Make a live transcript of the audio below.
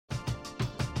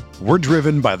We're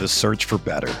driven by the search for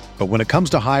better. But when it comes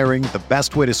to hiring, the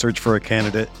best way to search for a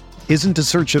candidate isn't to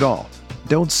search at all.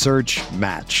 Don't search,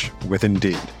 match with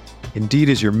Indeed. Indeed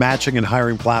is your matching and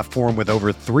hiring platform with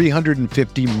over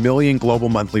 350 million global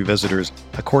monthly visitors,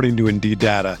 according to Indeed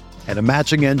data, and a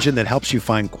matching engine that helps you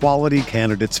find quality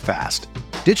candidates fast.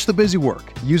 Ditch the busy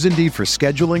work. Use Indeed for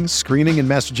scheduling, screening, and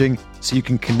messaging so you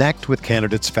can connect with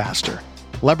candidates faster.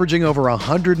 Leveraging over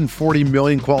 140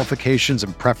 million qualifications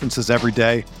and preferences every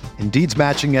day, Indeed's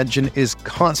matching engine is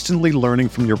constantly learning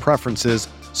from your preferences,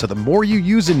 so the more you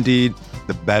use Indeed,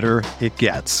 the better it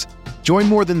gets. Join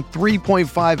more than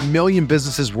 3.5 million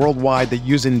businesses worldwide that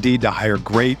use Indeed to hire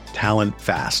great talent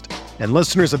fast. And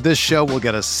listeners of this show will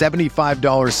get a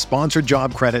 $75 sponsored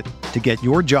job credit to get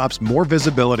your jobs more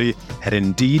visibility at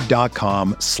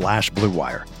Indeed.com/Blue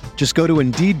Wire. Just go to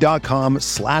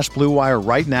Indeed.com/Blue Wire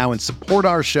right now and support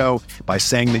our show by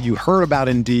saying that you heard about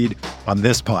Indeed on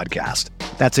this podcast.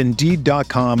 That's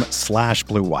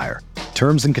Indeed.com/Blue Wire.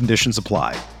 Terms and conditions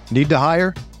apply. Need to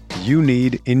hire? You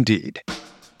need Indeed.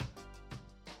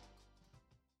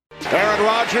 Aaron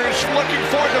Rodgers looking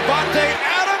for Devontae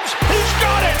Adams. He's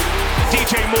got it.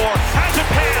 DJ Moore has a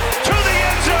pass to the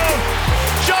end zone.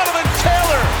 Jonathan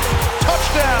Taylor,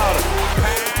 touchdown.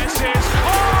 Pass is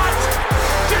caught.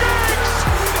 Diggs,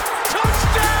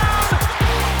 touchdown.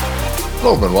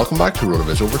 Hello and welcome back to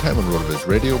RotoViz Overtime on RotoViz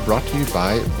Radio, brought to you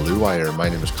by Blue Wire. My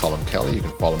name is Colin Kelly. You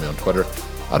can follow me on Twitter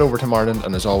at Overtime Ireland,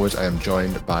 and as always, I am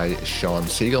joined by Sean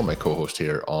Siegel, my co-host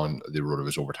here on the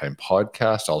RotoViz Overtime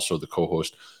podcast, also the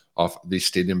co-host of the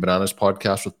Stadium Bananas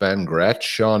podcast with Ben Gretsch.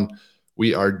 Sean,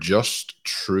 we are just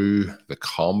through the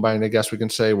combine, I guess we can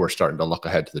say. We're starting to look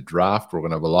ahead to the draft. We're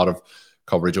going to have a lot of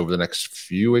coverage over the next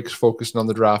few weeks focusing on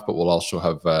the draft, but we'll also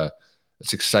have,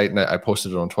 it's exciting. I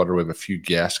posted it on Twitter. We have a few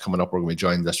guests coming up. We're going to be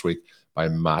joined this week by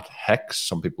Matt Hicks.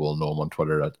 Some people will know him on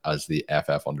Twitter as the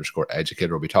FF_educator.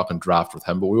 We'll be talking draft with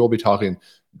him, but we will be talking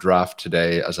draft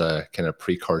today as a kind of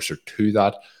precursor to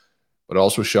that. But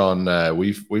also, Sean,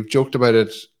 we've joked about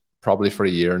it probably for a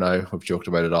year now. We've joked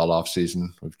about it all off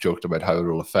season. We've joked about how it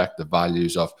will affect the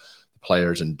values of the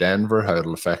players in Denver, how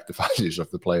it'll affect the values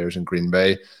of the players in Green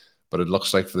Bay. But it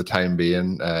looks like for the time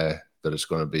being that it's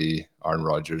going to be Aaron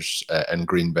Rodgers in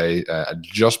Green Bay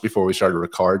just before we started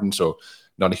recording. So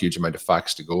not a huge amount of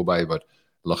facts to go by, but it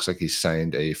looks like he's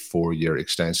signed a 4-year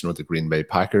extension with the Green Bay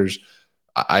Packers.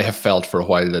 I have felt for a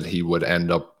while that he would end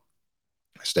up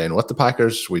staying with the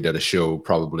Packers. We did a show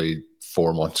probably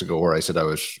 4 months ago where I said I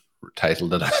was titled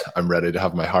that I'm ready to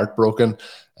have my heart broken.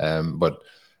 But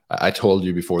I told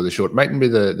you before the show, it mightn't be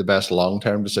the best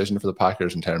long-term decision for the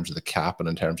Packers in terms of the cap and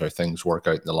in terms of how things work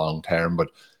out in the long term. But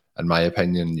in my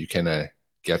opinion, you kind of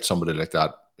get somebody like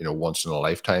that, once in a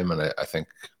lifetime. And I think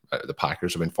the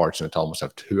Packers have been fortunate to almost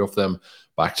have 2 of them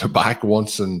back to back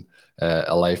once in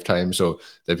a lifetime. So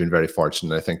they've been very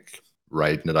fortunate. I think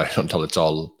riding it out until it's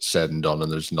all said and done and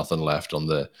there's nothing left on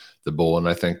the bone,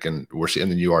 I think. And we're seeing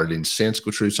the New Orleans Saints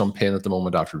go through some pain at the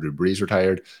moment after Breece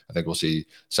retired. I think we'll see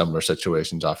similar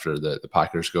situations after the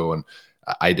Packers go. And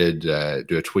I did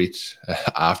do a tweet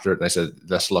after it, and I said,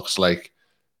 this looks like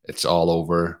it's all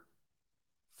over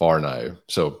for now.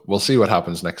 So we'll see what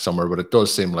happens next summer, but it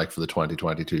does seem like for the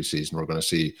 2022 season, we're going to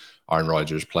see Aaron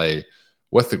Rodgers play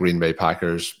with the Green Bay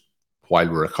Packers.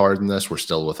 While we're recording this, we're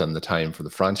still within the time for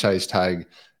the franchise tag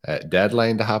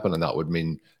deadline to happen, and that would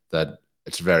mean that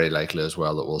it's very likely as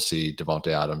well that we'll see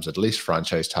Devontae Adams at least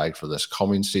franchise tag for this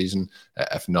coming season,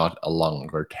 if not a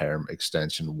longer term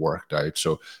extension worked out.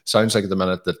 So sounds like at the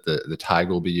minute that the tag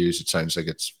will be used. It sounds like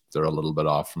they're a little bit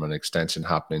off from an extension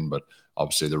happening, but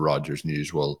obviously the Rodgers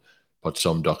news will put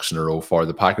some ducks in a row for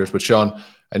the Packers. But Sean,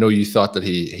 I know you thought that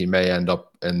he may end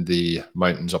up in the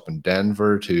mountains up in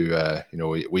Denver to,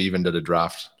 we even did a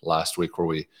draft last week where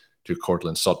we took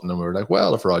Cortland Sutton and we were like,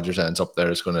 well, if Rodgers ends up there,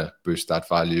 it's going to boost that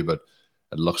value. But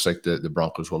it looks like the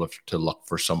Broncos will have to look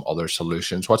for some other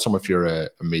solutions. What's some of your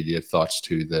immediate thoughts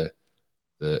to the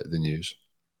news?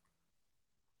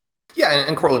 Yeah,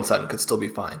 and Cortland Sutton could still be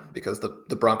fine because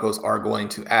the Broncos are going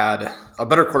to add a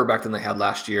better quarterback than they had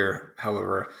last year.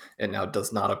 However, it now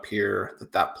does not appear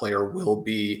that player will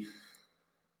be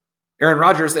Aaron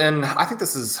Rodgers. And I think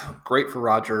this is great for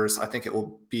Rodgers. I think it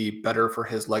will be better for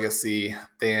his legacy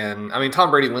than, Tom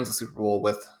Brady wins the Super Bowl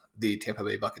with the Tampa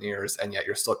Bay Buccaneers, and yet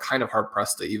you're still kind of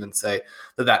hard-pressed to even say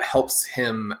that helps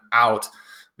him out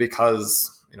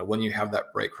because when you have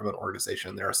that break from an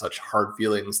organization, there are such hard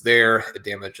feelings there. It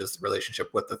damages the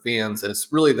relationship with the fans. And it's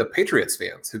really the Patriots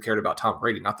fans who cared about Tom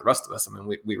Brady, not the rest of us.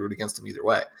 We root against him either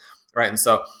way. Right. And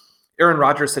so Aaron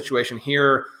Rodgers' situation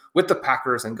here with the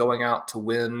Packers and going out to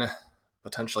win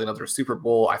potentially another Super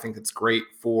Bowl. I think it's great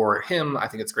for him. I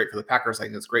think it's great for the Packers. I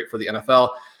think it's great for the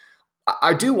NFL.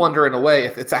 I do wonder in a way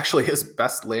if it's actually his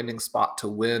best landing spot to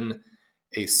win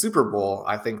a Super Bowl.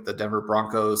 I think the Denver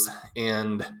Broncos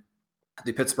and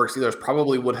the Pittsburgh Steelers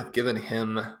probably would have given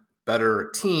him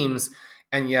better teams.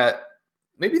 And yet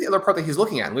maybe the other part that he's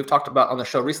looking at, and we've talked about on the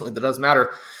show recently, that does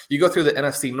matter. You go through the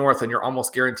NFC North and you're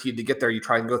almost guaranteed to get there. You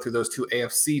try and go through those two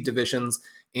AFC divisions,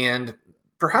 and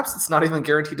perhaps it's not even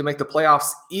guaranteed to make the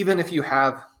playoffs, even if you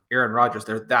have Aaron Rodgers.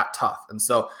 They're that tough. And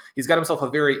so he's got himself a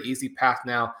very easy path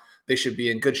now. They should be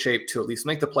in good shape to at least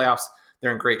make the playoffs.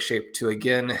 They're in great shape to,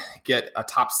 again, get a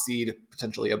top seed,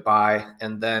 potentially a bye,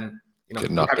 and then, you know,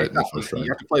 you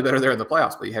have to play better there in the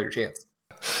playoffs, but you have your chance.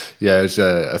 Yeah,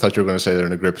 I thought you were going to say they're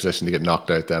in a great position to get knocked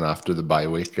out then after the bye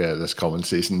week this coming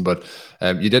season. But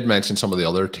you did mention some of the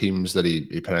other teams that he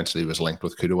potentially was linked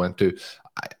with, could have went to.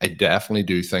 I definitely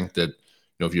do think that, you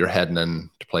know, if you're heading in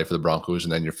to play for the Broncos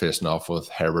and then you're facing off with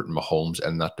Herbert and Mahomes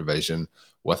in that division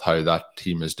with how that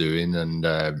team is doing, and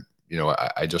you know,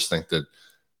 I just think that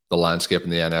the landscape in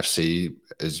the NFC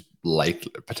is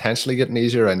potentially getting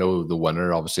easier. I know the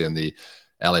winner, obviously, in the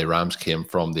LA Rams came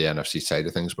from the NFC side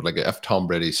of things, but like if Tom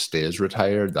Brady stays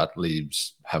retired, that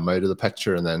leaves him out of the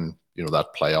picture, and then, you know,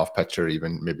 that playoff picture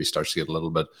even maybe starts to get a little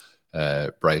bit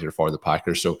brighter for the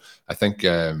Packers. So I think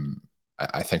from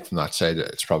that side,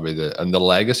 it's probably the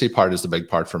legacy part is the big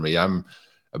part for me. I'm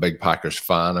a big Packers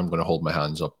fan. I'm going to hold my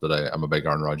hands up that I'm a big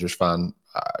Aaron Rodgers fan.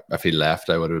 If he left,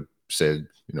 I would have said,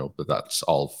 you know, but that's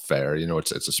all fair. You know,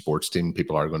 it's a sports team.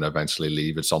 People are going to eventually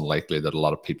leave. It's unlikely that a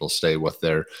lot of people stay with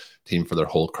their team for their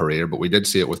whole career. But we did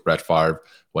see it with Brett Favre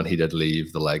when he did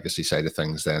leave. The legacy side of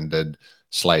things then did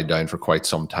slide down for quite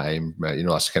some time. You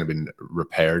know, that's kind of been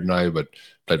repaired now, but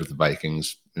played with the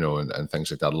Vikings, you know, and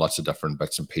things like that. Lots of different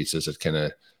bits and pieces that kind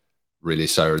of really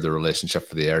soured the relationship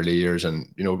for the early years.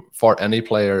 And, you know, for any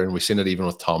player, and we've seen it even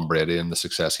with Tom Brady and the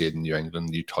success he had in New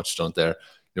England, you touched on it there,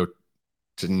 you know,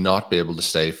 to not be able to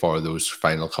stay for those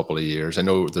final couple of years. I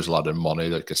know there's a lot of money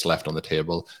that gets left on the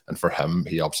table, and for him,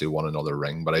 he obviously won another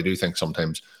ring. But I do think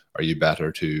sometimes are you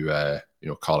better to you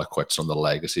know, call it quits on the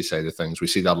legacy side of things. We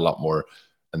see that a lot more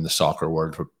in the soccer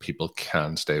world, where people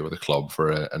can stay with a club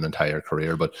for an entire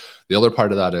career. But the other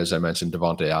part of that is, I mentioned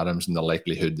Davante Adams and the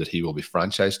likelihood that he will be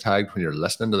franchise tagged. When you're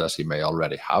listening to this, he may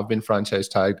already have been franchise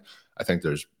tagged. I think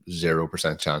there's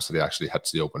 0% chance that he actually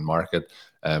hits the open market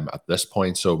at this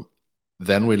point. So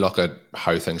then we look at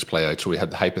how things play out. So we had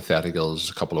the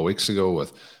hypotheticals a couple of weeks ago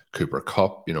with Cooper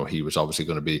Kupp. You know, he was obviously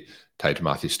going to be tied to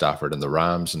Matthew Stafford and the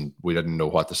Rams, and we didn't know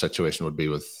what the situation would be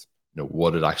with, you know,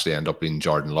 would it actually end up being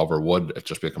Jordan Love, or would it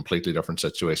just be a completely different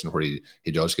situation where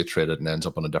he does get traded and ends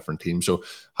up on a different team? So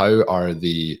how are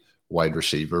the wide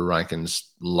receiver rankings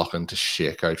looking to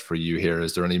shake out for you here?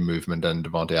 Is there any movement in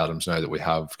Davante Adams now that we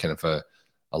have kind of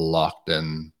a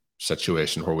locked-in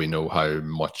situation where we know how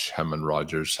much him and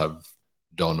Rodgers have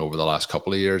done over the last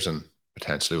couple of years, and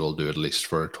potentially will do at least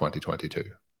for 2022?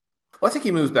 Well, I think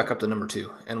he moves back up to number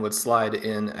 2 and would slide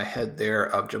in ahead there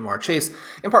of Jamar Chase,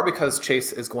 in part because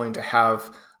Chase is going to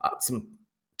have some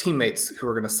teammates who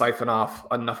are going to siphon off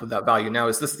enough of that value. Now,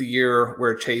 is this the year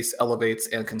where Chase elevates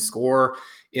and can score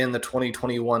in the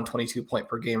 21, 22 point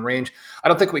per game range? I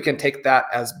don't think we can take that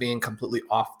as being completely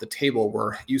off the table.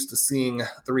 We're used to seeing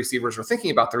the receivers, we're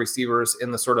thinking about the receivers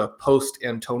in the sort of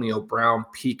post-Antonio Brown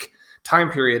peak time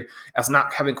period as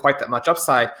not having quite that much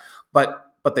upside, but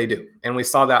they do. And we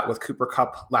saw that with Cooper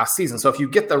Kupp last season. So if you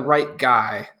get the right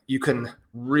guy, you can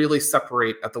really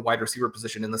separate at the wide receiver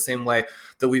position in the same way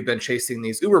that we've been chasing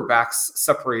these Uber backs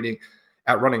separating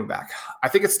at running back. I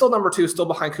think it's still number 2, still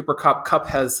behind Cooper Kupp. Kupp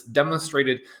has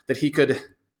demonstrated that he could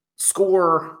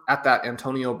score at that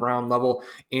Antonio Brown level,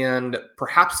 and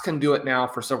perhaps can do it now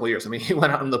for several years. I mean, he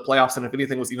went out in the playoffs, and if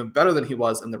anything was even better than he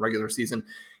was in the regular season.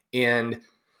 And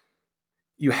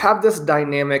you have this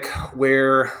dynamic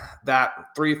where that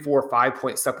 3, 4, 5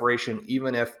 point separation,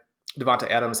 even if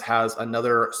Davante Adams has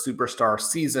another superstar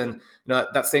season, you know,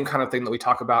 that same kind of thing that we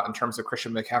talk about in terms of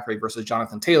Christian McCaffrey versus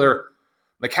Jonathan Taylor.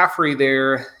 McCaffrey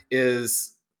there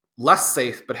is less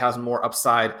safe, but has more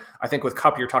upside. I think with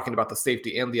Kupp, you're talking about the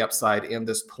safety and the upside and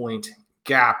this point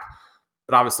gap.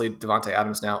 But obviously, Davante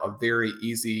Adams now a very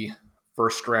easy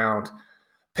first round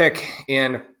pick.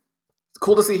 And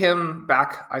cool to see him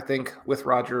back, I think, with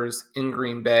Rodgers in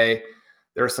Green Bay.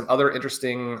 There are some other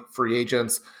interesting free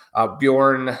agents.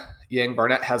 Bjorn Yang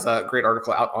Barnett has a great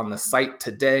article out on the site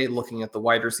today looking at the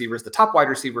wide receivers, the top wide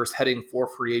receivers heading for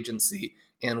free agency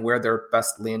and where their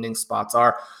best landing spots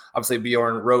are. Obviously,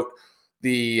 Bjorn wrote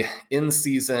the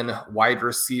in-season wide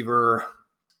receiver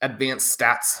advanced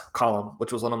stats column,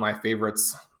 which was one of my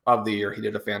favorites of the year. He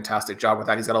did a fantastic job with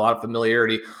that. He's got a lot of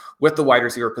familiarity with the wide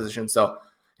receiver position. So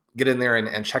get in there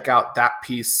and check out that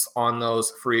piece on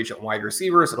those free agent wide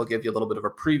receivers. It'll give you a little bit of a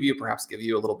preview, perhaps give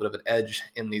you a little bit of an edge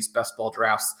in these best ball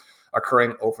drafts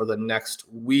occurring over the next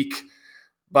week.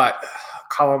 But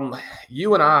Colm,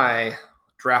 you and I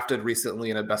drafted recently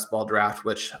in a best ball draft,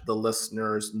 which the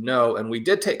listeners know. And we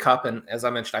did take Kupp. And as I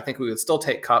mentioned, I think we would still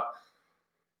take Kupp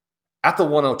at the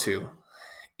 102.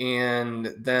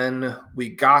 And then we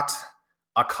got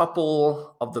a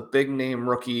couple of the big name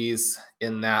rookies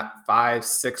in that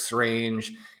 5-6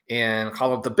 range. And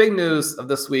Colm, the big news of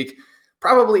this week,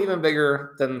 probably even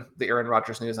bigger than the Aaron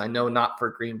Rodgers news. I know not for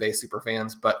Green Bay super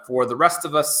fans, but for the rest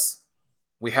of us,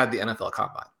 we had the NFL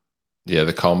Combine. Yeah,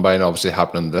 the Combine obviously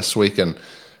happening this week. And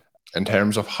in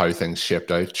terms of how things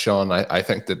shaped out, Sean, I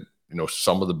think that,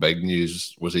 some of the big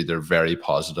news was either very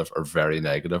positive or very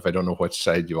negative. I don't know which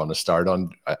side you want to start on.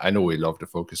 I know we love to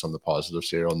focus on the positives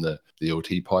here on the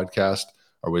OT podcast.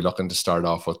 Are we looking to start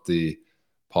off with the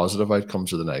positive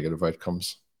outcomes or the negative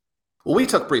outcomes? Well, we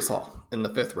took Breece Hall in the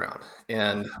 5th round,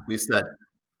 and we said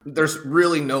there's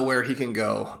really nowhere he can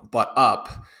go but up.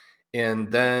 And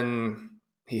then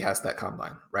he has that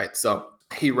combine, right? So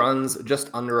he runs just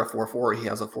under a 4.4. He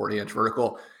has a 40-inch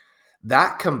vertical.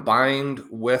 That combined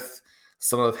with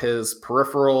some of his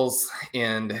peripherals,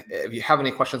 and if you have any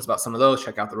questions about some of those,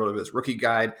 check out the RotoViz rookie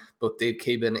guide. Both Dave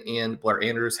Cabin and Blair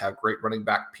Andrews have great running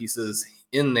back pieces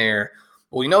in there.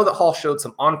 But we know that Hall showed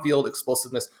some on-field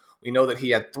explosiveness. We know that he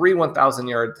had 3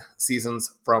 1,000-yard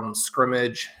seasons from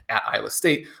scrimmage at Iowa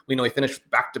State. We know he finished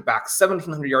back-to-back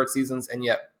 1,700-yard seasons, and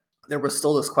yet there was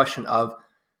still this question of,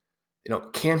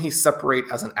 can he separate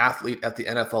as an athlete at the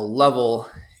NFL level?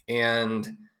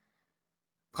 And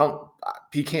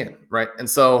he can, right? And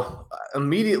so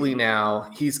immediately now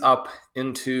he's up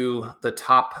into the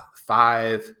top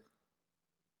 5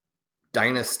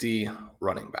 dynasty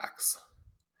running backs.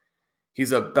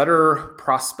 He's a better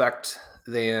prospect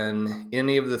than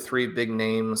any of the 3 big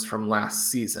names from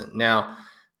last season. Now,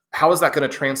 how is that going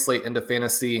to translate into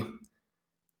fantasy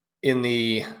in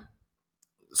the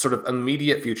sort of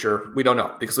immediate future? We don't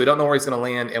know, because we don't know where he's going to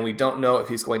land, and we don't know if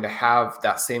he's going to have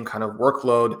that same kind of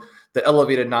workload that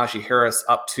elevated Najee Harris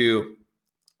up to,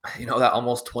 that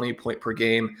almost 20 point per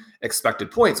game expected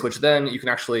points, which then you can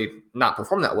actually not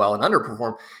perform that well and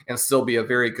underperform and still be a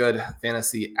very good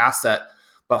fantasy asset.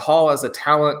 But Hall as a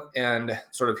talent and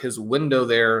sort of his window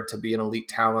there to be an elite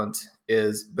talent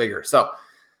is bigger. So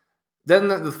then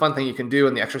the fun thing you can do,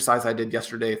 and the exercise I did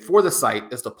yesterday for the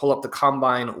site, is to pull up the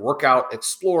Combine Workout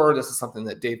Explorer. This is something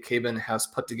that Dave Cabin has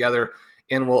put together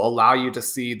and will allow you to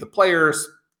see the players,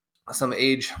 some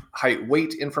age, height,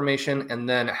 weight information, and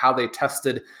then how they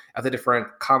tested at the different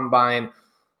Combine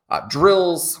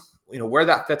drills, where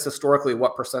that fits historically,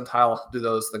 what percentile do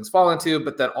those things fall into.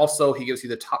 But then also he gives you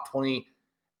the top 20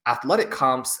 athletic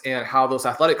comps and how those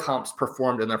athletic comps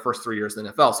performed in their first 3 years in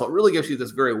the NFL. So it really gives you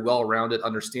this very well-rounded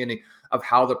understanding of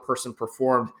how the person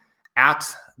performed at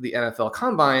the NFL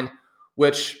Combine,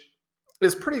 which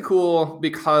is pretty cool,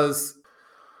 because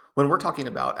when we're talking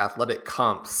about athletic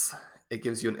comps, it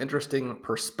gives you an interesting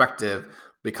perspective,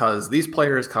 because these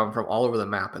players come from all over the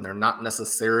map and they're not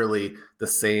necessarily the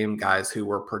same guys who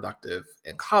were productive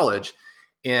in college.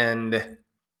 And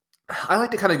I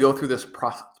like to kind of go through this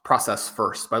process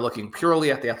first by looking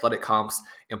purely at the athletic comps,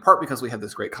 in part because we have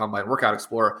this great Combine Workout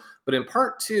Explorer, but in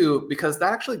part too, because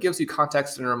that actually gives you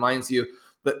context and reminds you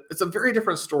that it's a very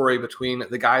different story between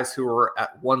the guys who were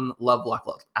at one level of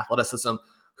athleticism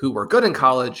who were good in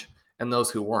college and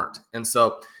those who weren't. And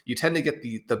so you tend to get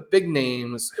the big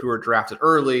names who are drafted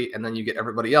early, and then you get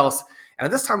everybody else. And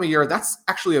at this time of year, that's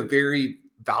actually a very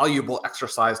valuable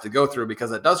exercise to go through,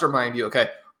 because it does remind you, okay,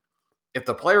 if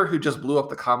the player who just blew up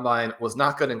the Combine was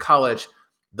not good in college,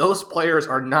 those players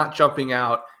are not jumping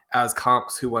out as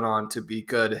comps who went on to be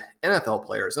good NFL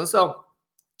players. And so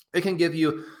it can give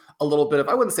you a little bit of,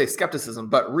 I wouldn't say skepticism,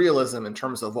 but realism in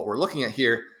terms of what we're looking at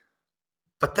here.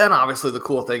 But then obviously the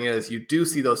cool thing is you do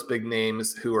see those big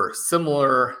names who are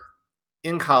similar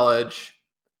in college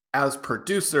as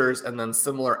producers and then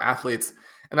similar athletes.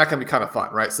 And that can be kind of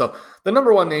fun, right? So the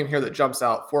number one name here that jumps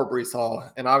out for Breece Hall,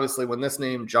 and obviously when this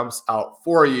name jumps out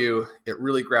for you, it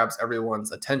really grabs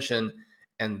everyone's attention.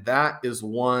 And that is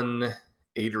one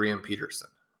Adrian Peterson,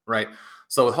 right?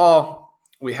 So with Hall,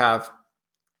 we have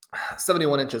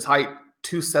 71 inches height,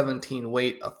 217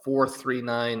 weight, a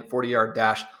 4.39 40-yard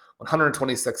dash,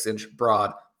 126-inch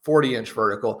broad, 40-inch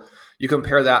vertical. You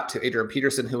compare that to Adrian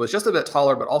Peterson, who was just a bit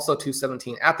taller, but also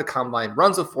 217 at the Combine,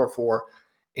 runs a 4.4,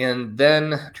 and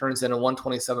then turns in a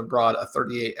 127 broad, a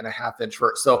 38.5-inch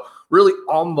vert. So really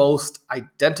almost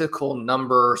identical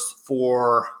numbers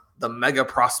for the mega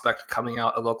prospect coming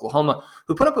out of Oklahoma,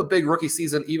 who put up a big rookie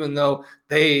season, even though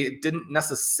they didn't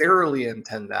necessarily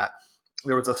intend that.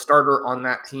 There was a starter on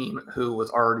that team who was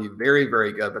already very,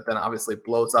 very good, but then obviously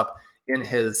blows up in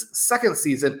his second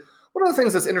season. One of the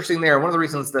things that's interesting there, one of the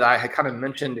reasons that I had kind of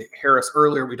mentioned Harris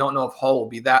earlier, we don't know if Hall will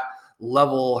be that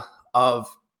level of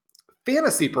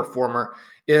fantasy performer,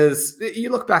 is you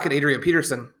look back at Adrian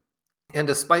Peterson, and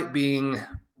despite being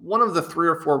one of the 3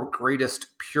 or 4 greatest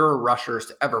pure rushers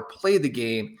to ever play the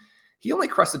game, he only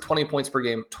crested 20 points per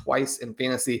game twice in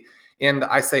fantasy. And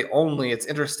I say only, it's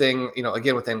interesting,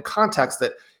 again, within context,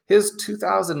 that his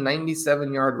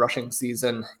 2,097-yard rushing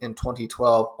season in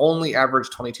 2012 only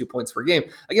averaged 22 points per game.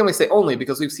 Again, we say only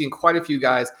because we've seen quite a few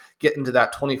guys get into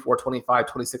that 24, 25,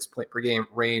 26 point per game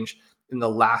range in the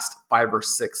last 5 or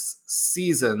 6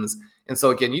 seasons. And so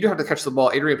again, you do have to catch the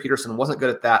ball. Adrian Peterson wasn't good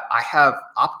at that. I have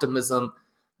optimism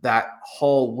that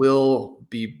Hall will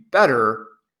be better.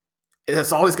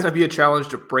 It's always going to be a challenge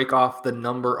to break off the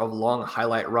number of long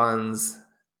highlight runs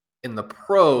in the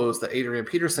pros that Adrian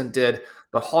Peterson did,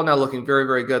 but Hall now looking very,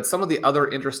 very good. Some of the other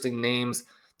interesting names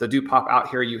that do pop out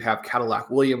here, you have Cadillac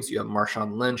Williams, you have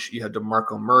Marshawn Lynch, you have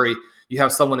DeMarco Murray, you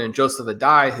have someone in Joseph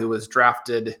Adai who was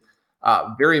drafted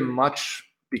very much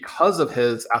because of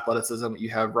his athleticism. You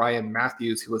have Ryan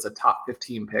Matthews, who was a top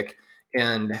 15 pick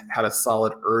and had a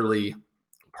solid early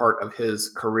part of his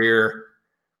career.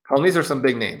 Well, these are some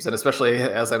big names, and especially,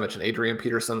 as I mentioned, Adrian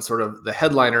Peterson, sort of the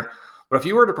headliner. But if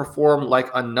you were to perform like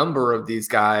a number of these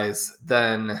guys,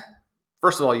 then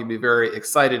first of all, you'd be very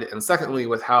excited. And secondly,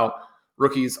 with how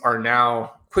rookies are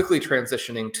now quickly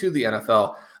transitioning to the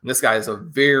NFL, and this guy is a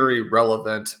very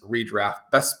relevant redraft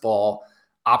best ball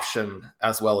option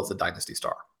as well as a dynasty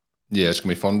star. Yeah, it's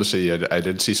going to be fun to see. I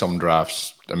did see some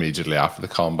drafts immediately after the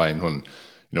combine when,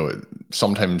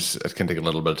 sometimes it can take a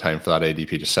little bit of time for that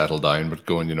ADP to settle down, but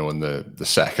going, in the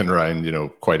second round,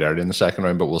 quite early in the second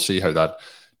round, but we'll see how that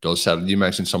does settle. You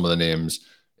mentioned some of the names.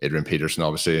 Adrian Peterson,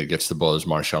 obviously, it gets the buzz.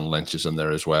 Marshawn Lynch is in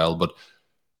there as well. But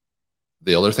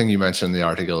the other thing you mentioned in the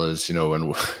article is,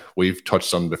 and we've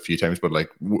touched on it a few times, but like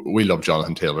we love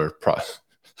Jonathan Taylor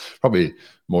probably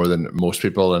more than most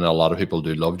people, and a lot of people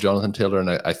do love Jonathan Taylor. And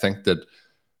I think that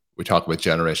we talk about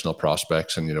generational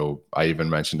prospects, and I even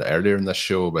mentioned earlier in this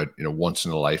show about once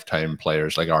in a lifetime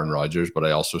players like Aaron Rodgers, but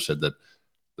I also said that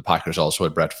the Packers also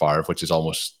had Brett Favre, which is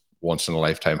almost once in a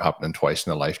lifetime happening twice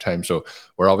in a lifetime. So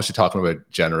we're obviously talking about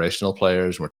generational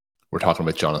players. We're talking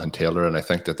about Jonathan Taylor, and I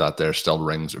think that there still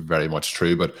rings very much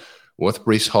true. But with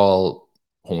Breece Hall,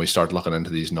 when we start looking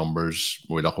into these numbers,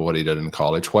 when we look at what he did in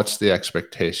college, what's the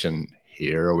expectation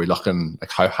here? Are we looking like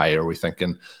how high are we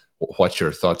thinking? What's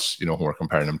your thoughts, when we're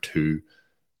comparing him to,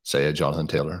 say, a Jonathan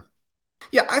Taylor?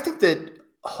 Yeah, I think that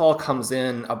Hall comes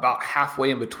in about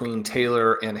halfway in between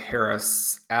Taylor and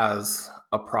Harris as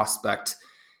a prospect.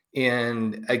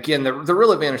 And again, the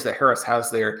real advantage that Harris has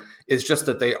there is just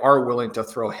that they are willing to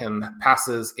throw him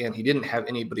passes, and he didn't have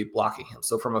anybody blocking him.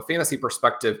 So from a fantasy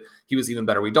perspective, he was even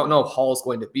better. We don't know if Hall is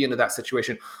going to be into that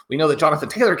situation. We know that Jonathan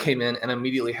Taylor came in and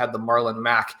immediately had the Marlon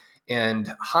Mack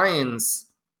and Hines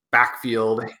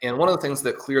backfield. And one of the things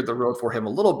that cleared the road for him a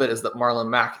little bit is that Marlon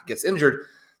Mack gets injured.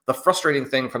 The frustrating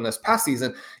thing from this past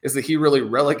season is that he really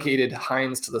relegated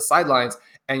Hines to the sidelines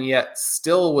and yet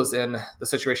still was in the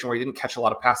situation where he didn't catch a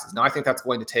lot of passes. Now, I think that's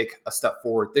going to take a step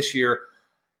forward this year.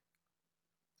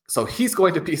 So he's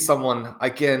going to be someone,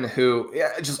 again, who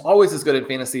just always is good in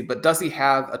fantasy, but does he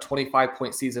have a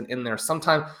 25-point season in there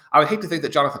sometime? I would hate to think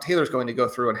that Jonathan Taylor is going to go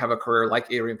through and have a career like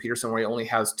Adrian Peterson where he only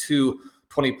has 2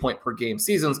 20-point-per-game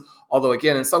seasons. Although,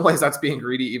 again, in some ways, that's being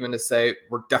greedy even to say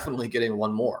we're definitely getting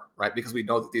one more, right? Because we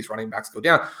know that these running backs go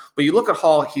down. But you look at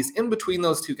Hall, he's in between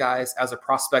those two guys as a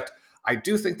prospect. I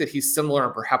do think that he's similar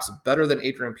and perhaps better than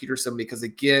Adrian Peterson because,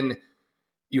 again,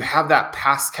 you have that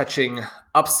pass-catching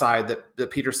upside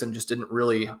that Peterson just didn't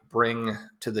really bring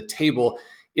to the table.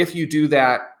 If you do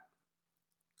that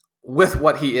with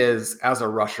what he is as a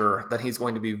rusher, then he's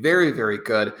going to be very, very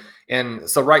good. And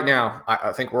so right now,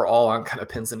 I think we're all on kind of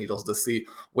pins and needles to see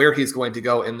where he's going to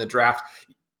go in the draft.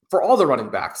 For all the running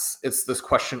backs, it's this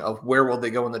question of where will they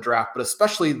go in the draft, but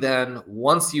especially then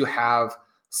once you have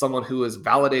someone who has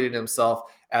validated himself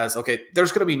as, okay,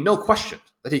 there's going to be no question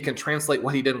that he can translate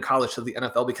what he did in college to the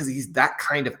NFL because he's that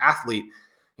kind of athlete,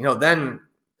 then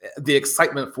the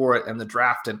excitement for it and the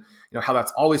draft and, how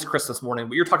that's always Christmas morning.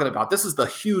 But you're talking about, this is the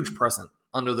huge present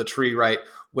under the tree, right?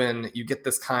 When you get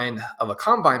this kind of a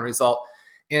combine result,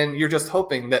 and you're just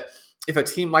hoping that if a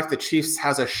team like the Chiefs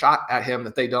has a shot at him,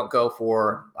 that they don't go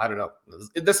for, I don't know.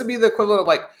 This would be the equivalent of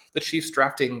like the Chiefs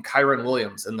drafting Kyron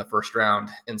Williams in the first round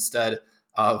instead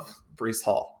of Breece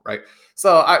Hall, right?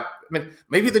 So I mean,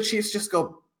 maybe the Chiefs just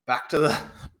go back to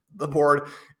the board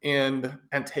and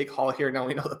take Hall here. Now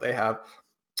we know that they have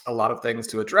a lot of things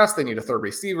to address. They need a third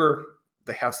receiver.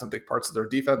 They have some big parts of their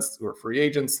defense who are free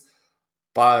agents,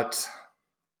 but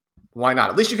why not?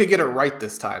 At least you could get it right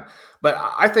this time. But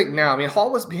I think now, I mean, Hall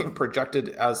was being projected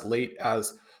as late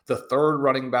as the third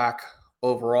running back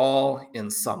overall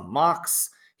in some mocks.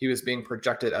 He was being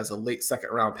projected as a late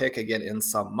second round pick again in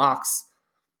some mocks.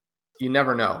 You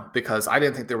never know, because I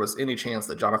didn't think there was any chance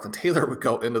that Jonathan Taylor would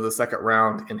go into the second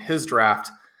round in his draft.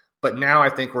 But now I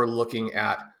think we're looking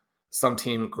at some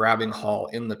team grabbing Hall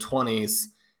in the 20s,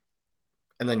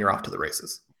 and then you're off to the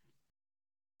races.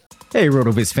 Hey,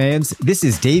 RotoViz fans. This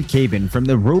is Dave Cabin from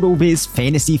the RotoViz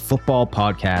Fantasy Football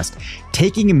Podcast,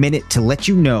 taking a minute to let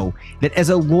you know that as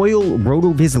a loyal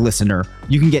RotoViz listener,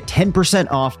 you can get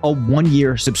 10% off a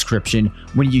one-year subscription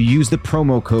when you use the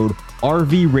promo code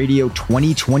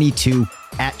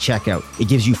RVRadio2022 at checkout. It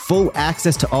gives you full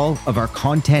access to all of our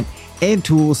content and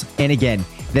tools. And again,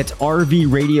 that's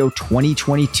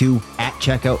RVRadio2022 at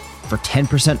checkout for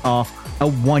 10% off a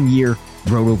one-year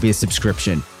RotoViz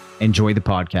subscription. Enjoy the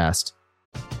podcast.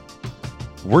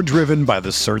 We're driven by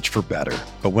the search for better.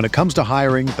 But when it comes to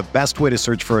hiring, the best way to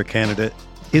search for a candidate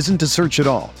isn't to search at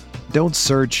all. Don't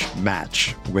search,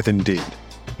 match with Indeed.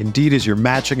 Indeed is your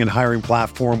matching and hiring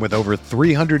platform with over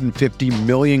 350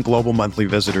 million global monthly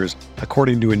visitors,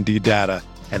 according to Indeed data,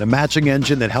 and a matching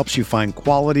engine that helps you find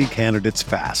quality candidates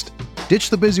fast. Ditch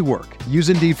the busy work. Use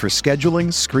Indeed for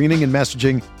scheduling, screening, and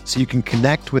messaging so you can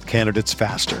connect with candidates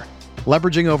faster.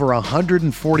 Leveraging over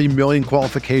 140 million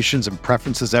qualifications and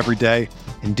preferences every day,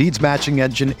 Indeed's matching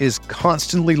engine is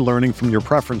constantly learning from your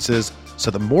preferences,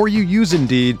 so the more you use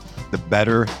Indeed, the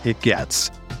better it gets.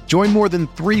 Join more than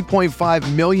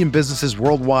 3.5 million businesses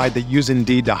worldwide that use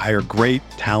Indeed to hire great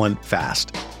talent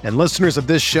fast. And listeners of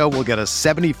this show will get a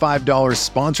 $75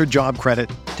 sponsored job credit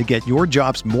to get your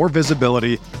jobs more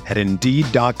visibility at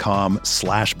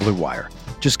Indeed.com/Blue Wire.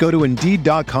 Just go to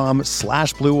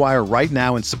Indeed.com/Blue Wire right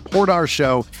now and support our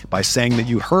show by saying that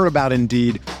you heard about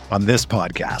Indeed on this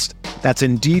podcast. That's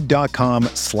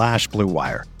Indeed.com/Blue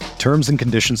Wire. Terms and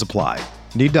conditions apply.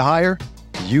 Need to hire?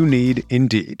 You need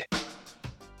Indeed.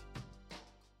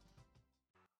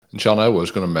 And Sean, I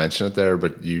was going to mention it there,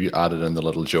 but you added in the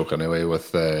little joke anyway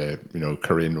with,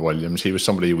 Kareem Williams. He was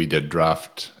somebody we did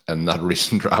draft in that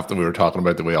recent draft that we were talking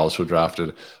about, that we also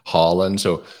drafted Hall in.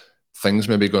 So things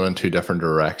may be going in two different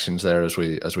directions there as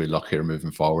we look here moving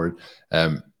forward.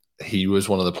 He was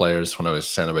one of the players, when I was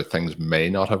saying about things may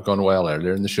not have gone well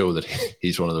earlier in the show, that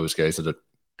he's one of those guys that it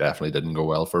definitely didn't go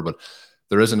well for. But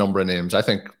there is a number of names. I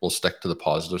think we'll stick to the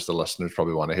positives. The listeners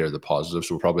probably want to hear the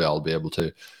positives. We'll probably all be able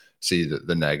to see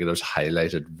the negatives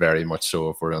highlighted very much so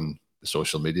if we're in the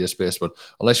social media space. But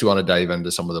unless you want to dive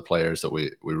into some of the players that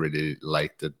we really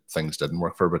liked that things didn't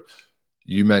work for. But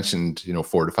you mentioned,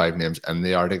 4 to 5 names in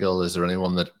the article. Is there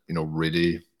anyone that,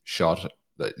 really shot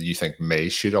that you think may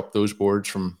shoot up those boards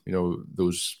from,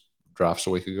 those drafts a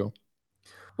week ago?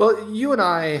 Well, you and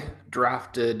I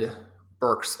drafted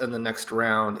Burks in the next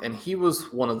round, and he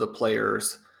was one of the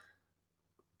players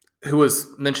who was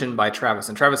mentioned by Travis.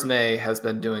 And Travis May has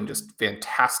been doing just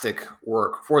fantastic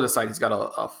work for the site. He's got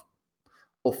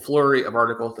a flurry of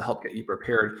articles to help get you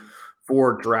prepared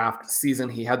for draft season.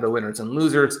 He had the winners and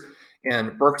losers,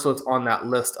 and Burks was on that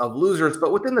list of losers,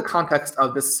 but within the context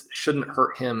of this shouldn't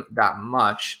hurt him that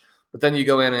much. But then you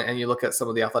go in and you look at some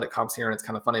of the athletic comps here, and it's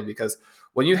kind of funny because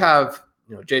when you have,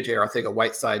 J.J.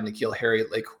 Arcega-Whiteside, N'Keal Harry,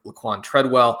 Laquan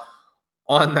Treadwell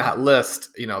on that list,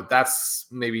 that's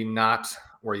maybe not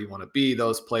where you want to be.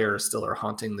 Those players still are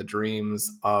haunting the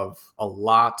dreams of a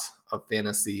lot of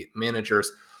fantasy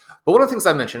managers. But one of the things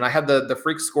I mentioned, I had the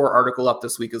Freak Score article up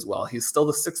this week as well. He's still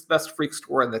the 6th best Freak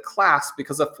Score in the class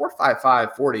because a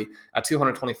 4.55 40 at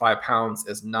 225 pounds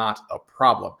is not a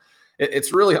problem.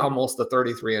 It's really almost the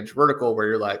 33-inch vertical where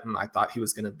you're like, I thought he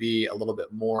was going to be a little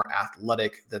bit more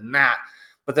athletic than that.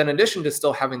 But then in addition to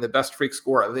still having the best Freak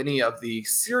Score of any of the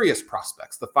serious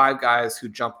prospects, the 5 guys who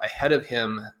jump ahead of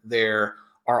him there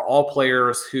are all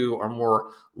players who are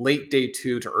more late day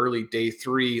 2 to early day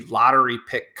 3 lottery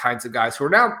pick kinds of guys who are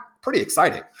now pretty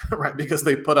exciting, right? Because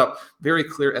they put up very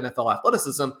clear NFL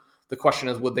athleticism. The question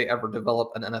is, would they ever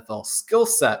develop an NFL skill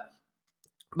set?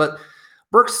 But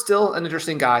Burke's still an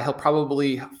interesting guy. He'll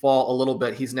probably fall a little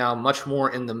bit. He's now much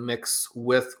more in the mix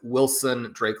with Wilson,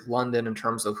 Drake London in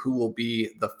terms of who will be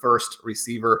the first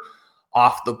receiver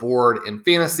off the board in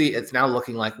fantasy. It's now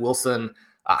looking like Wilson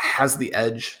has the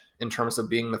edge in terms of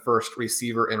being the first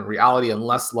receiver in reality,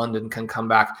 unless London can come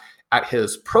back at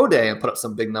his pro day and put up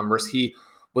some big numbers. He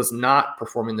was not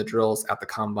performing the drills at the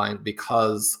combine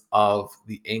because of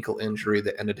the ankle injury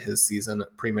that ended his season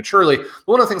prematurely. But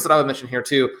one of the things that I would mention here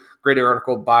too, great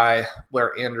article by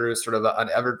Blair Andrews, sort of an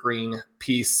evergreen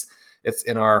piece. It's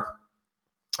in our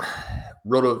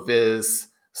RotoViz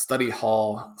study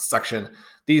hall section.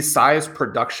 These size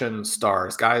production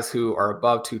stars, guys who are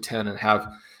above 210 and have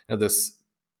this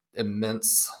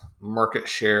immense market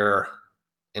share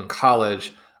in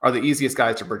college, are the easiest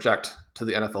guys to project to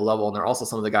the NFL level. And they're also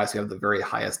some of the guys who have the very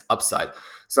highest upside.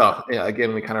 So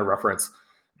again, we kind of reference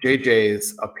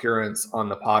JJ's appearance on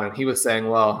the pod, and he was saying,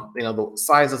 well, the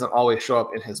size doesn't always show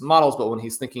up in his models, but when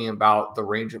he's thinking about the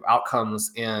range of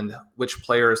outcomes and which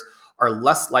players are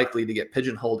less likely to get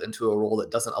pigeonholed into a role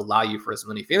that doesn't allow you for as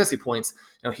many fantasy points,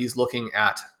 he's looking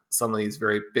at some of these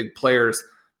very big players,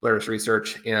 Blair's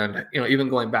research, and even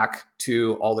going back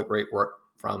to all the great work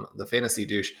from the Fantasy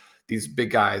Douche, these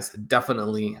big guys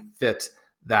definitely fit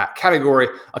that category.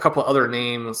 A couple of other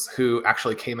names who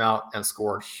actually came out and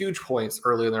scored huge points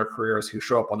early in their careers who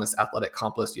show up on this athletic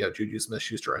comp list. You have Juju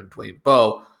Smith-Schuster and Dwayne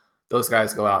Bowe. Those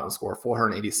guys go out and score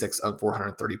 486 and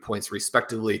 430 points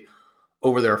respectively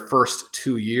over their first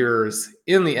 2 years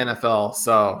in the NFL.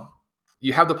 So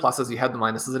you have the pluses, you have the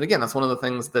minuses. And again, that's one of the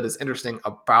things that is interesting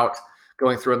about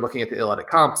going through and looking at the athletic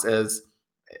comps is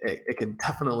it can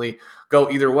definitely go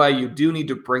either way. You do need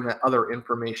to bring that other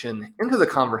information into the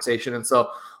conversation. And so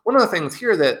one of the things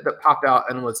here that popped out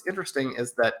and was interesting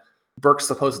is that Burks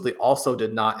supposedly also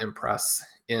did not impress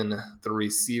in the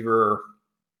receiver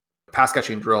pass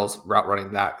catching drills, route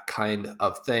running, that kind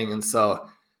of thing. And so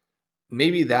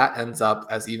maybe that ends up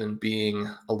as even being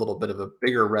a little bit of a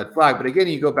bigger red flag. But again,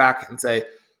 you go back and say,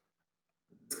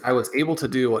 I was able to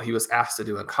do what he was asked to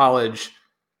do in college,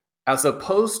 as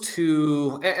opposed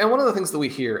to, and one of the things that we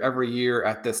hear every year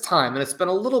at this time, and it's been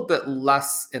a little bit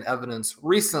less in evidence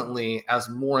recently as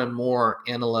more and more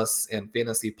analysts and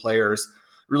fantasy players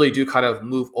really do kind of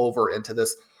move over into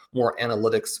this more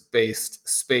analytics-based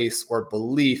space or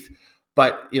belief.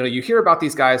 But, you hear about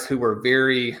these guys who were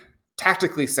very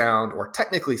tactically sound or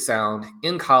technically sound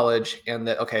in college, and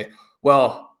that, okay,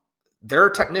 well,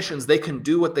 they're technicians, they can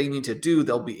do what they need to do.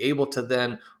 They'll be able to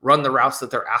then run the routes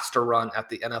that they're asked to run at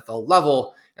the NFL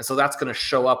level. And so that's going to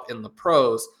show up in the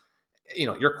pros.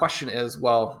 Your question is,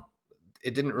 well,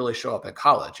 it didn't really show up in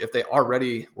college. If they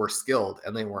already were skilled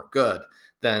and they weren't good,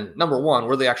 then number one,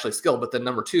 were they actually skilled? But then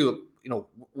number two,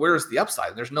 where's the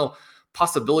upside? There's no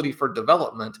possibility for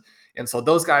development. And so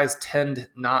those guys tend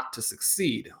not to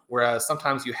succeed. Whereas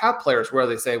sometimes you have players where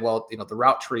they say, well, the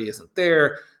route tree isn't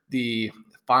there. The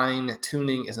fine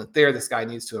tuning isn't there. This guy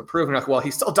needs to improve. And well,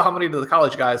 he still dominated the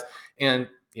college guys. And,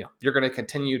 you're going to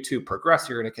continue to progress.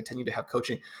 You're going to continue to have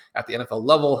coaching at the NFL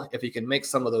level. If he can make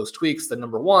some of those tweaks, then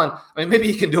number one,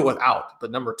 maybe he can do it without.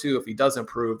 But number two, if he does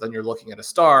improve, then you're looking at a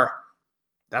star.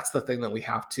 That's the thing that we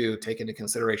have to take into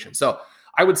consideration. So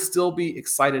I would still be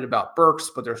excited about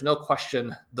Burks, but there's no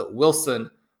question that Wilson,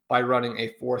 by running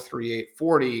a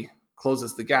 4.3840,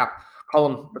 closes the gap.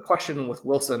 Colin, the question with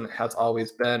Wilson has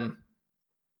always been,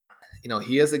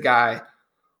 he is a guy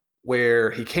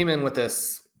where he came in with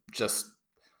this just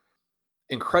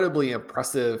incredibly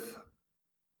impressive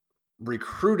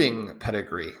recruiting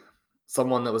pedigree,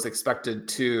 someone that was expected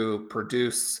to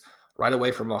produce right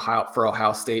away for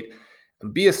Ohio State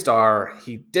and be a star.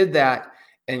 He did that,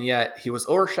 and yet he was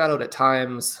overshadowed at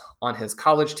times on his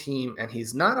college team, and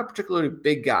he's not a particularly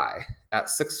big guy at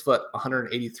 6 foot,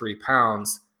 183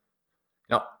 pounds.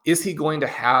 Now, is he going to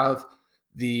have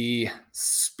the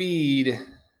speed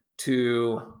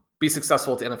to be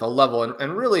successful at the NFL level?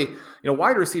 And really,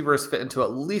 wide receivers fit into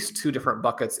at least two different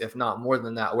buckets, if not more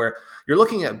than that, where you're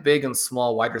looking at big and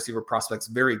small wide receiver prospects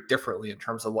very differently in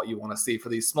terms of what you want to see. For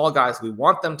these small guys, we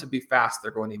want them to be fast. They're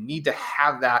going to need to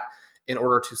have that in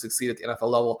order to succeed at the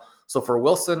NFL level. So for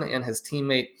Wilson and his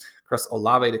teammate, Chris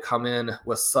Olave, to come in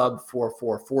with sub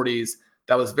 4.40s,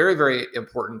 that was very, very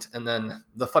important. And then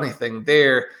the funny thing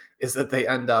there is that they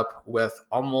end up with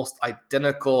almost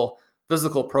identical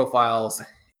physical profiles.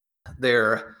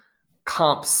 Their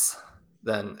comps,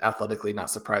 then athletically,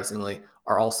 not surprisingly,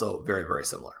 are also very, very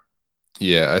similar.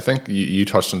 Yeah, I think you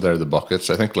touched on there the buckets.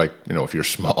 I think, if you're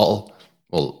small,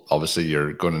 well, obviously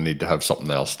you're going to need to have something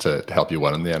else to help you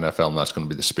win in the NFL, and that's going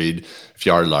to be the speed. If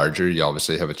you are larger, you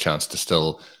obviously have a chance to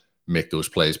still make those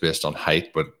plays based on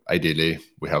height, but ideally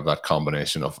we have that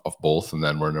combination of both, and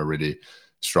then we're in a really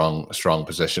strong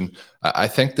position. I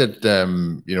think that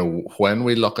when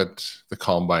we look at the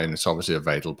combine, it's obviously a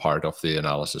vital part of the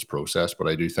analysis process, but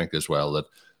I do think as well that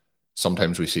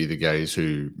sometimes we see the guys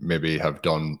who maybe have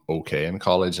done okay in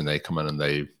college and they come in and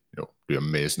they do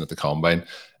amazing at the combine.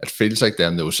 It feels like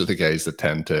then those are the guys that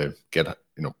tend to get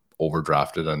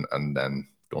overdrafted and then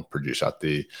don't produce at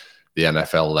the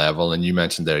NFL level. And you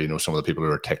mentioned there, some of the people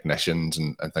who are technicians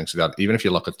and things like that. Even if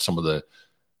you look at some of the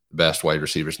best wide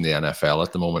receivers in the NFL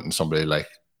at the moment, and somebody like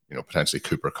potentially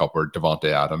Cooper Kupp or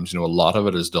Devontae Adams, a lot of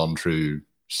it is done through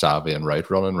savvy and route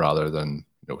running rather than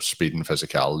speed and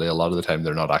physicality. A lot of the time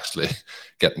they're not actually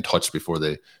getting touched before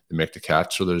they make the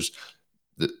catch. So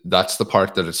that's the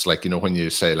part that it's like, when you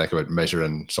say like about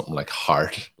measuring something like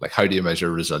heart, like how do you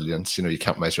measure resilience? You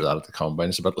can't measure that at the combine.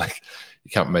 It's a bit like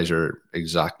you can't measure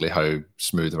exactly how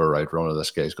smooth of a route runner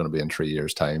this guy is going to be in 3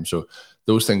 years' time. So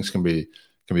those things can be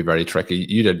very tricky.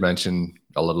 You did mention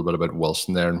a little bit about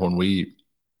Wilson there, and when we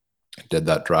did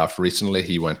that draft recently,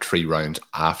 he went 3 rounds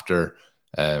after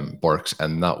Burks,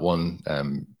 and that one,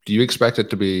 do you expect it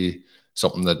to be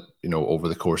something that over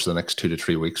the course of the next 2 to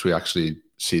 3 weeks we actually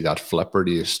see that flip, or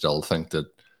do you still think that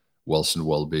Wilson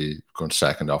will be going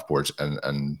second upwards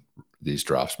and these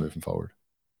drafts moving forward?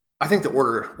 I think the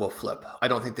order will flip. I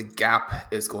don't think the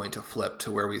gap is going to flip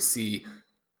to where we see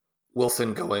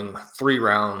Wilson going 3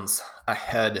 rounds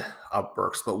ahead of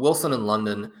Burks, but Wilson and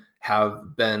London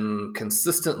have been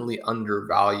consistently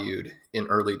undervalued in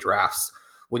early drafts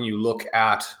when you look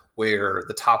at where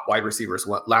the top wide receivers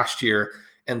went last year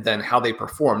and then how they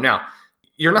perform. Now,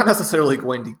 you're not necessarily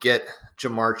going to get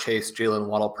Jamar Chase, Jalen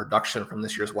Waddle production from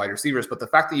this year's wide receivers, but the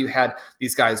fact that you had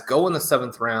these guys go in the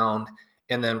 7th round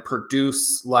and then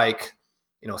produce like,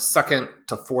 2nd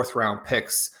to 4th round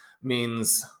picks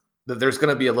means that there's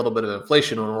going to be a little bit of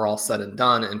inflation when we're all said and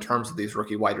done in terms of these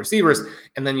rookie wide receivers.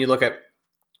 And then you look at,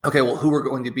 okay, well, who are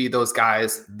going to be those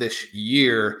guys this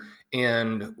year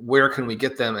and where can we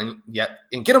get them and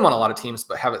get them on a lot of teams,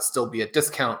 but have it still be a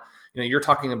discount. You're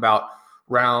talking about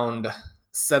round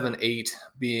 7, 8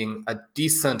 being a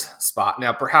decent spot.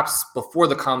 Now, perhaps before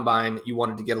the combine, you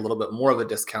wanted to get a little bit more of a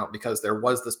discount because there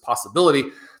was this possibility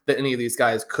that any of these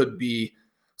guys could be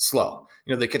slow.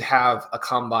 They could have a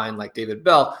combine like David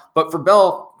Bell, but for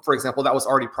Bell, for example, that was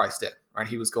already priced in, right?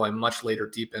 He was going much later,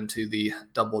 deep into the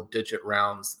double-digit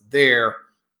rounds there.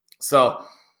 So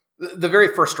the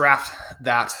very first draft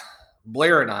that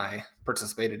Blair and I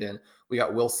participated in, we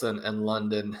got Wilson and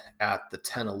London at the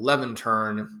 10-11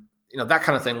 turn. That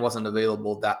kind of thing wasn't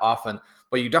available that often,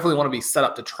 but you definitely want to be set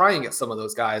up to try and get some of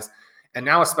those guys. And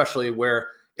now, especially where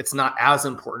it's not as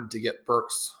important to get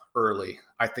Burks early,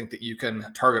 I think that you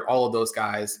can target all of those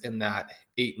guys in that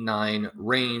 8-9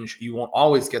 range. You won't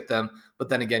always get them, but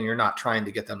then again, you're not trying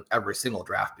to get them every single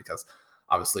draft because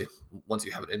obviously once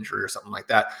you have an injury or something like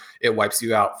that, it wipes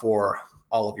you out for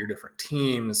all of your different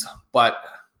teams. But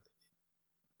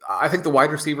I think the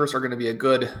wide receivers are going to be a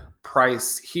good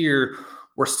price here.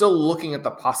 We're still looking at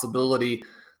the possibility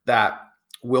that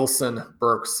Wilson,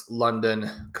 Burks, London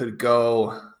could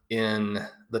go in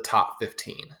the top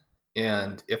 15.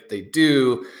 And if they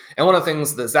do, and one of the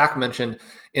things that Zach mentioned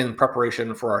in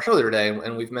preparation for our show the other day,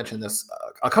 and we've mentioned this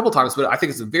a couple times, but I think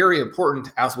it's very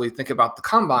important as we think about the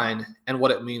combine and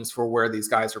what it means for where these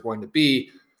guys are going to be.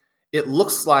 It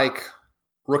looks like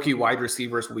rookie wide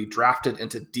receivers will be drafted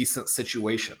into decent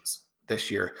situations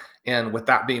this year. And with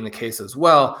that being the case as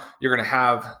well, you're going to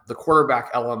have the quarterback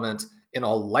element in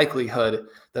all likelihood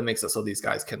that makes it so these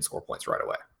guys can score points right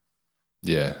away.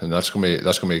 Yeah, and that's gonna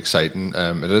be exciting.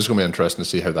 It is gonna be interesting to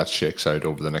see how that shakes out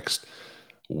over the next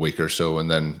week or so, and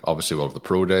then obviously we'll have the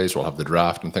pro days, we'll have the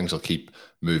draft, and things will keep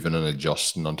moving and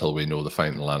adjusting until we know the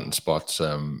final landing spots.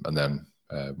 And then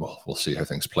we'll see how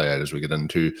things play out as we get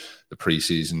into the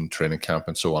preseason training camp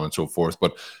and so on and so forth.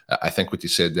 But I think what you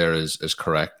said there is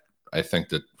correct. I think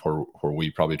that where we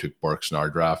probably took Burks in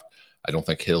our draft, I don't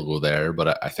think he'll go there,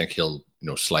 but I think he'll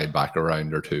slide back a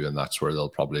round or two, and that's where they'll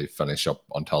probably finish up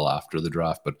until after the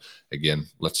draft. But again,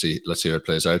 let's see how it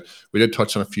plays out. We did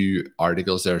touch on a few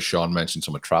articles there. Sean mentioned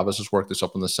some of Travis's work that's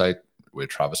up on the site. We had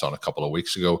Travis on a couple of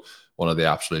weeks ago, one of the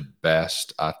absolute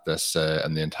best at this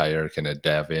in the entire kind of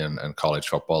Devy and college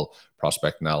football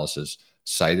prospect analysis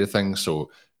side of things.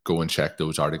 So go and check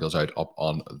those articles out up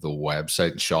on the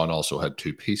website. And Sean also had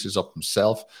 2 pieces up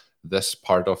himself this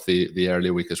part of the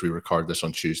early week as we record this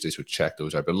on Tuesday, so check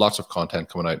those out. But lots of content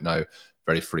coming out now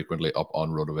very frequently up on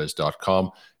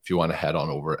rotoviz.com. If you want to head on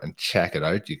over and check it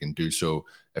out, you can do so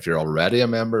if you're already a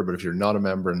member. But if you're not a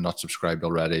member and not subscribed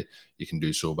already, you can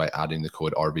do so by adding the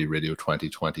code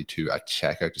RVRadio2022 at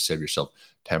checkout to save yourself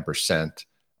 10%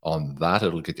 on that.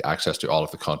 It'll get you access to all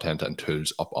of the content and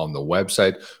tools up on the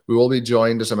website. We will be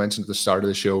joined, as I mentioned at the start of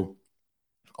the show,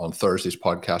 on Thursday's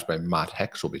podcast by Matt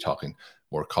Hicks. We'll be talking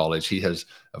more college. He has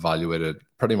evaluated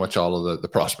pretty much all of the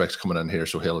prospects coming in here,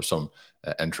 so he'll have some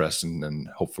interesting and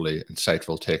hopefully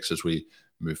insightful takes as we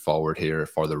move forward here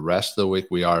for the rest of the week.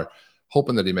 We are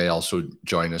hoping that he may also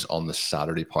join us on the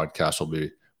Saturday podcast. We'll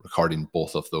be recording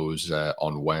both of those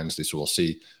on Wednesday, so we'll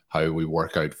see how we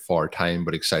work out for time,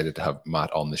 but excited to have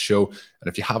Matt on the show. And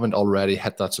if you haven't already,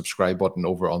 hit that subscribe button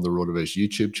over on the RotoViz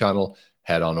YouTube channel.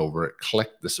 Head on over, click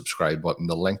the subscribe button.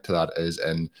 The link to that is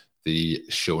in the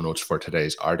show notes for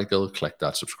today's article. Click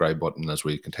that subscribe button as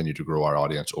we continue to grow our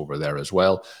audience over there as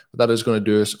well. But that is going to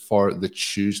do us for the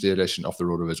Tuesday edition of the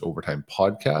RotoViz Overtime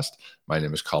podcast. My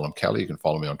name is Colin Kelly. You can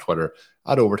follow me on Twitter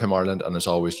at Overtime Ireland, and as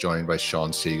always, joined by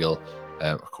Sean Siegel.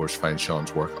 Of course, find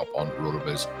Sean's work up on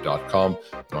rotoviz.com.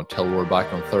 And until we're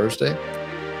back on Thursday,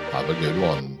 have a good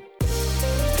one.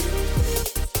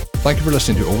 Thank you for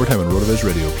listening to Overtime on RotoViz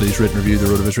Radio. Please rate and review the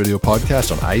RotoViz Radio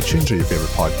podcast on iTunes or your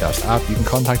favorite podcast app. You can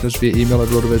contact us via email at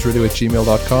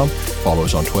rotovizradio@gmail.com. Follow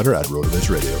us on Twitter at RotoViz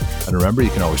Radio. And remember,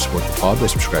 you can always support the pod by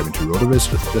subscribing to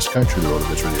RotoViz with a discount through the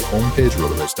RotoViz Radio homepage,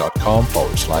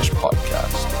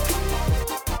 rotoviz.com/podcast.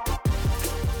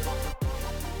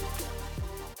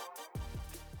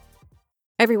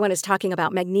 Everyone is talking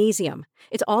about magnesium.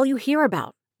 It's all you hear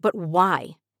about. But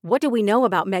why? What do we know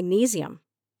about magnesium?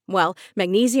 Well,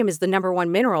 magnesium is the number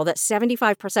one mineral that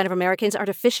 75% of Americans are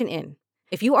deficient in.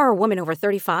 If you are a woman over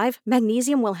 35,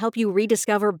 magnesium will help you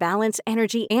rediscover balance,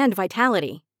 energy, and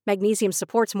vitality. Magnesium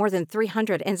supports more than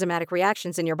 300 enzymatic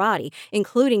reactions in your body,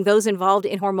 including those involved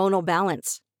in hormonal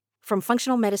balance. From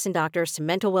functional medicine doctors to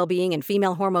mental well-being and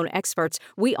female hormone experts,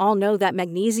 we all know that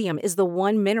magnesium is the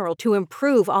one mineral to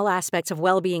improve all aspects of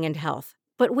well-being and health.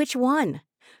 But which one?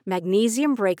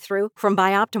 Magnesium Breakthrough from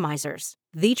Bioptimizers,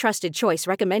 the trusted choice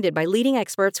recommended by leading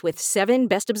experts with 7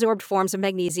 best-absorbed forms of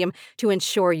magnesium to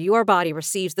ensure your body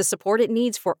receives the support it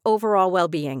needs for overall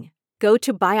well-being. Go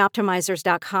to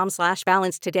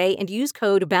bioptimizers.com/balance today and use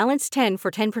code BALANCE10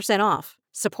 for 10% off.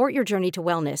 Support your journey to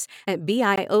wellness at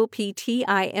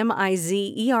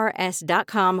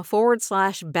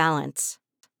bioptimizers.com/balance.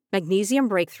 Magnesium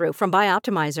Breakthrough from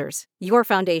Bioptimizers, your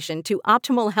foundation to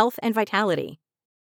optimal health and vitality.